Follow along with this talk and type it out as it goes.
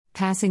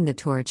Passing the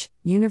Torch,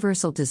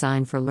 Universal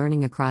Design for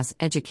Learning Across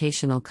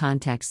Educational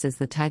Contexts is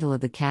the title of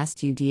the CAST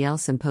UDL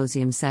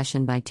Symposium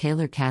session by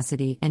Taylor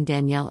Cassidy and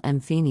Danielle M.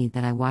 Feeney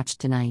that I watched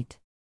tonight.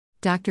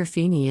 Dr.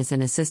 Feeney is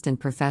an assistant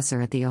professor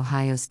at The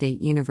Ohio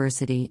State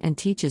University and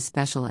teaches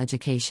special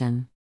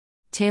education.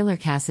 Taylor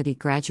Cassidy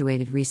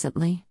graduated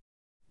recently.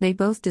 They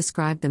both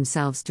described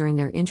themselves during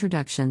their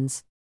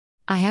introductions.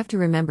 I have to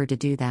remember to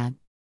do that.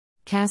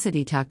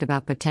 Cassidy talked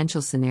about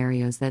potential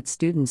scenarios that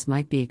students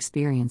might be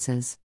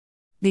experiences.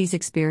 These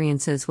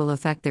experiences will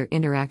affect their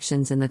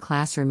interactions in the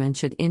classroom and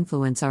should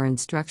influence our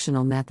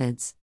instructional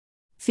methods.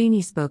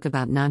 Feeney spoke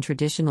about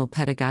non-traditional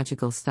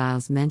pedagogical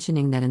styles,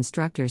 mentioning that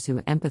instructors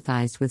who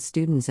empathized with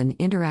students and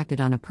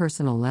interacted on a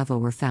personal level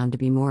were found to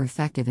be more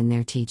effective in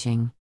their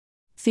teaching.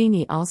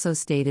 Feeney also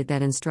stated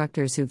that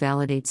instructors who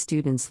validate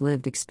students'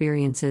 lived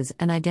experiences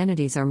and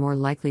identities are more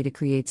likely to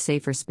create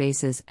safer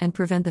spaces and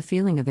prevent the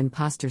feeling of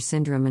imposter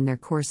syndrome in their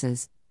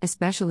courses,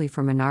 especially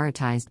for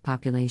minoritized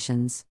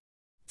populations.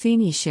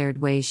 Feeney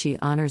shared ways she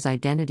honors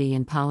identity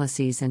in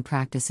policies and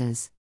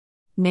practices.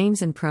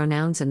 Names and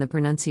pronouns and the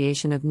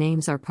pronunciation of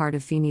names are part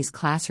of Feeney's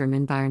classroom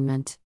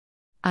environment.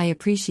 I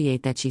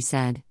appreciate that she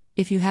said,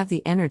 "If you have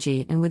the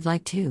energy and would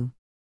like to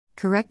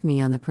correct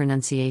me on the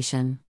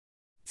pronunciation."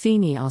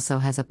 Feeney also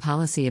has a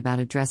policy about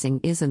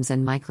addressing isms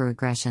and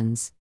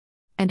microaggressions,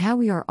 and how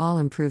we are all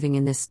improving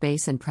in this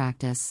space and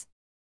practice.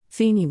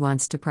 Feeney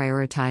wants to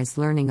prioritize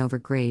learning over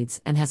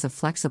grades and has a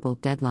flexible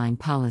deadline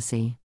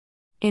policy.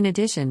 In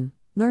addition,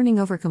 learning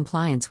over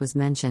compliance was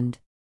mentioned.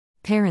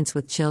 Parents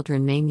with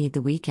children may need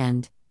the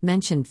weekend,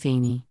 mentioned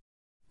Feeney.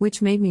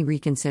 Which made me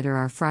reconsider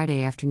our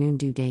Friday afternoon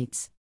due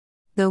dates.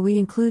 Though we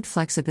include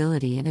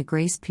flexibility and a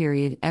grace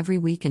period every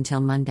week until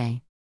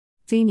Monday.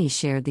 Feeney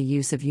shared the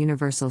use of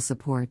universal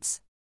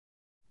supports.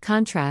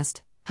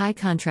 Contrast, high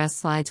contrast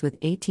slides with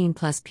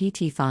 18+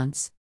 PT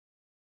fonts.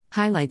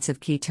 Highlights of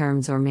key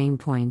terms or main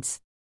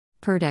points.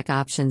 Per deck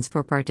options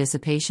for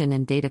participation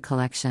and data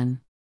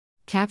collection.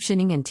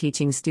 Captioning and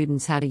teaching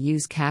students how to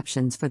use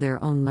captions for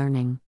their own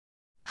learning.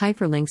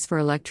 Hyperlinks for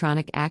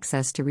electronic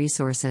access to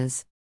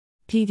resources.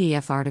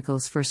 PDF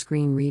articles for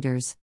screen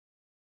readers.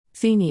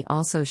 Feeney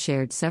also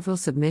shared several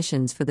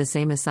submissions for the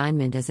same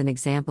assignment as an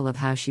example of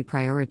how she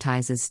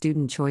prioritizes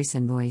student choice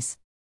and voice.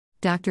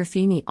 Dr.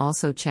 Feeney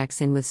also checks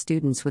in with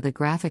students with a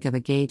graphic of a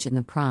gauge in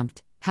the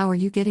prompt, "How are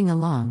you getting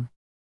along?"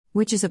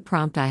 which is a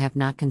prompt I have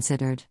not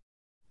considered.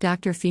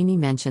 Dr. Feeney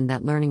mentioned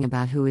that learning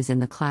about who is in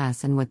the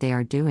class and what they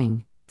are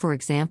doing, for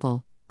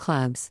example,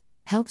 clubs,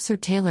 helps her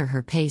tailor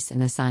her pace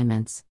and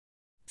assignments.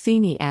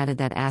 Feeney added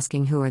that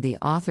asking who are the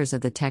authors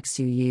of the texts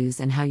you use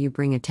and how you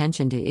bring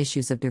attention to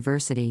issues of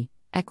diversity,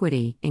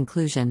 equity,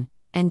 inclusion,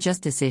 and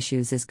justice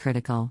issues is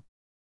critical.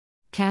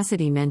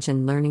 Cassidy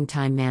mentioned learning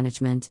time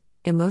management,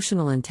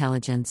 emotional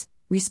intelligence,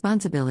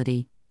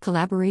 responsibility,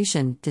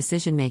 collaboration,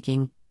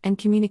 decision-making, and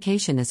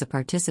communication as a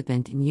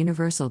participant in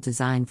Universal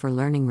Design for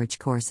Learning-rich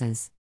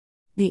courses.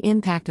 The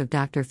impact of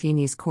Dr.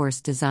 Feeney's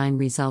course design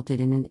resulted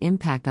in an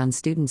impact on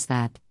students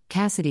that,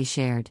 Cassidy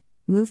shared,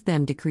 moved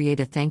them to create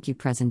a thank you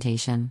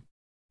presentation.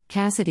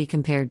 Cassidy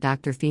compared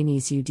Dr.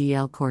 Feeney's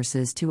UDL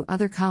courses to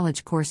other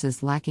college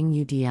courses lacking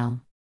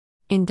UDL.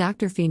 In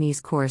Dr. Feeney's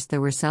course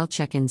there were cell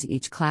check-ins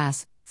each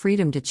class,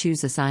 freedom to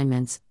choose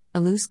assignments, a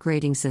loose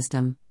grading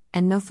system,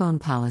 and no phone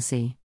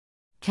policy.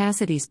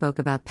 Cassidy spoke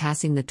about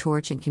passing the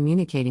torch and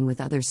communicating with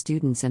other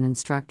students and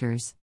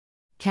instructors.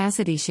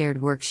 Cassidy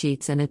shared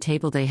worksheets and a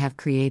table they have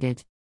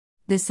created.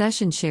 This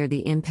session shared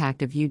the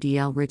impact of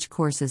UDL-rich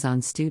courses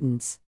on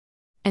students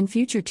and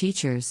future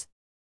teachers.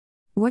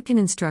 What can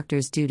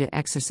instructors do to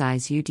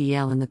exercise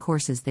UDL in the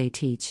courses they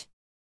teach?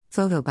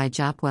 Photo by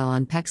Jopwell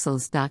on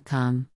Pexels.com.